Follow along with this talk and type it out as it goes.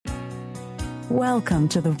Welcome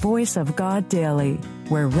to the Voice of God Daily,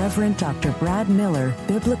 where Reverend Dr. Brad Miller,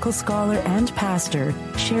 biblical scholar and pastor,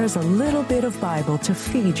 shares a little bit of Bible to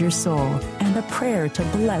feed your soul and a prayer to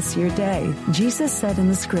bless your day. Jesus said in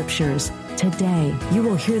the Scriptures, "Today you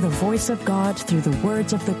will hear the voice of God through the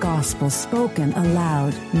words of the gospel spoken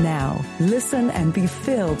aloud." Now, listen and be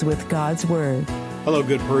filled with God's Word. Hello,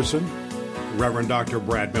 good person. Reverend Dr.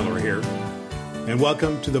 Brad Miller here, and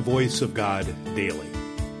welcome to the Voice of God Daily,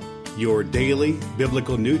 your daily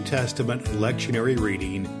biblical New Testament lectionary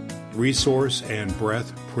reading, resource, and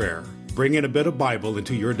breath prayer. Bring in a bit of Bible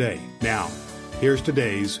into your day. Now, here's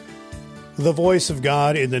today's The Voice of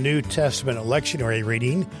God in the New Testament lectionary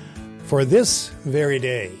reading for this very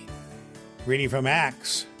day. Reading from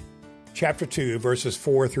Acts chapter 2, verses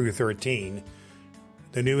 4 through 13,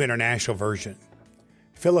 the New International Version.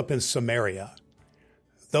 Philip in Samaria.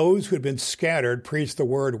 Those who had been scattered preached the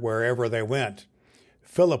word wherever they went.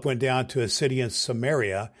 Philip went down to a city in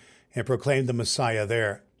Samaria and proclaimed the Messiah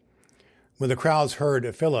there. When the crowds heard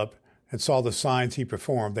of Philip and saw the signs he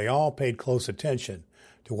performed, they all paid close attention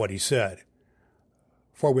to what he said.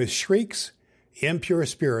 For with shrieks, impure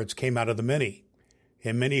spirits came out of the many,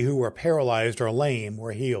 and many who were paralyzed or lame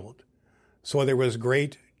were healed. So there was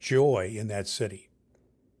great joy in that city.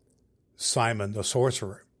 Simon the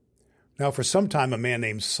sorcerer. Now for some time a man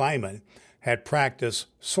named Simon had practiced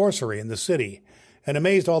sorcery in the city and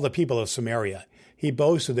amazed all the people of Samaria. He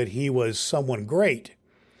boasted that he was someone great.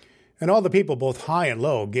 And all the people, both high and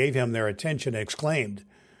low, gave him their attention and exclaimed,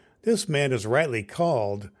 "This man is rightly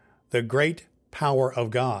called the great power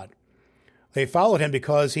of God." They followed him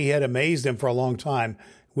because he had amazed them for a long time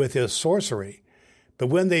with his sorcery. But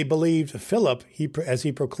when they believed Philip, as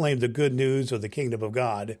he proclaimed the good news of the kingdom of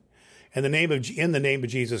God, in the name of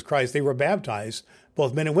Jesus Christ, they were baptized,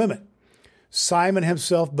 both men and women. Simon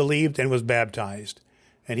himself believed and was baptized,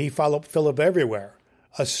 and he followed Philip everywhere,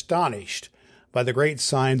 astonished by the great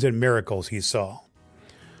signs and miracles he saw.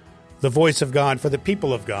 The voice of God for the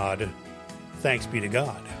people of God. Thanks be to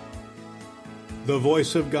God. The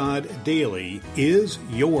Voice of God Daily is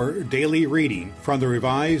your daily reading from the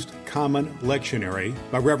Revised Common Lectionary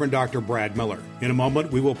by Reverend Dr. Brad Miller. In a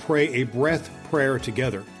moment, we will pray a breath prayer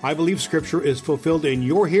together. I believe Scripture is fulfilled in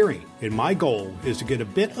your hearing, and my goal is to get a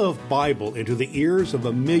bit of Bible into the ears of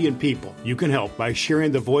 1 million people. You can help by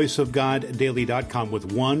sharing the voiceofgoddaily.com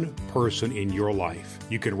with one person in your life.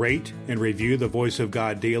 You can rate and review the Voice of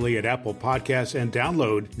God Daily at Apple Podcasts and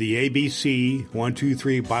download the ABC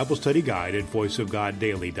 123 Bible Study Guide at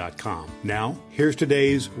voiceofgoddaily.com. Now, here's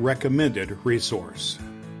today's recommended resource.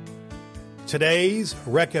 Today's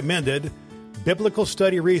recommended biblical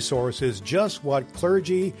study resource is just what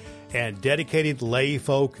clergy and dedicated lay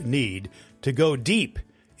folk need to go deep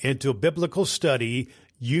into biblical study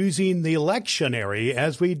using the lectionary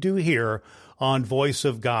as we do here on Voice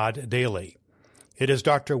of God Daily. It is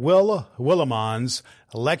Dr. Will Willimon's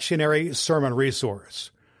lectionary sermon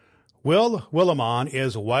resource. Will Willimon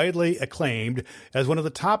is widely acclaimed as one of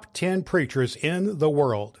the top 10 preachers in the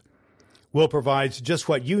world. Will provides just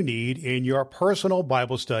what you need in your personal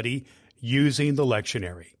Bible study using the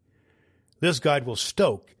lectionary. This guide will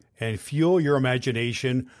stoke and fuel your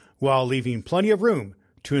imagination while leaving plenty of room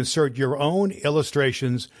to insert your own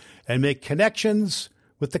illustrations and make connections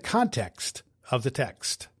with the context of the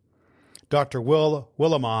text. Dr. Will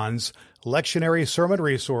Willimon's lectionary sermon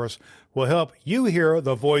resource will help you hear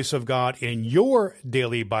the voice of God in your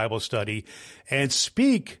daily Bible study and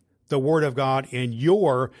speak the Word of God in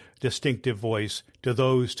your distinctive voice to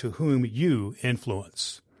those to whom you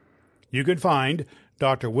influence. You can find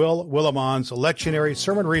Dr. Will Willimon's lectionary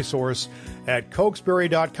sermon resource at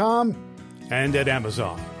Cokesbury.com and at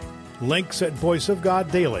Amazon. Links at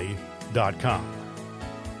voiceofgoddaily.com.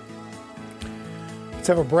 Let's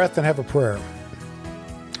have a breath and have a prayer.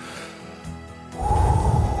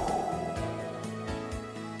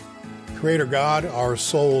 Creator God, our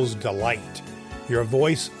soul's delight. Your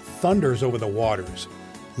voice thunders over the waters,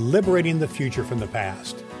 liberating the future from the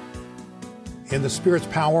past. In the Spirit's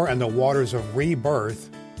power and the waters of rebirth,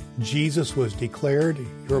 Jesus was declared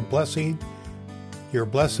your blessed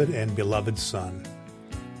and beloved Son.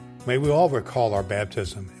 May we all recall our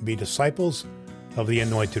baptism and be disciples of the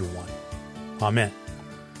Anointed One. Amen.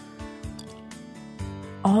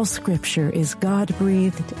 All Scripture is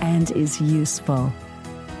God-breathed and is useful.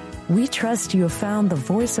 We trust you have found the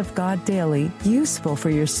Voice of God Daily useful for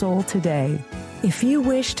your soul today. If you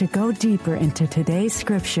wish to go deeper into today's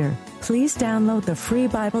Scripture, please download the free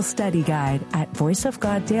Bible study guide at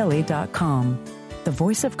voiceofgoddaily.com. The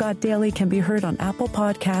Voice of God Daily can be heard on Apple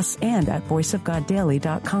Podcasts and at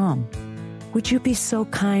voiceofgoddaily.com. Would you be so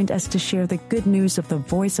kind as to share the good news of the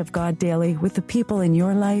Voice of God Daily with the people in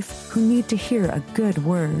your life who need to hear a good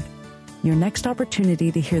word? Your next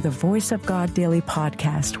opportunity to hear the Voice of God Daily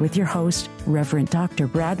podcast with your host, Reverend Dr.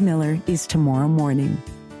 Brad Miller, is tomorrow morning.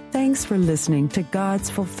 Thanks for listening to God's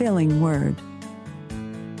fulfilling Word.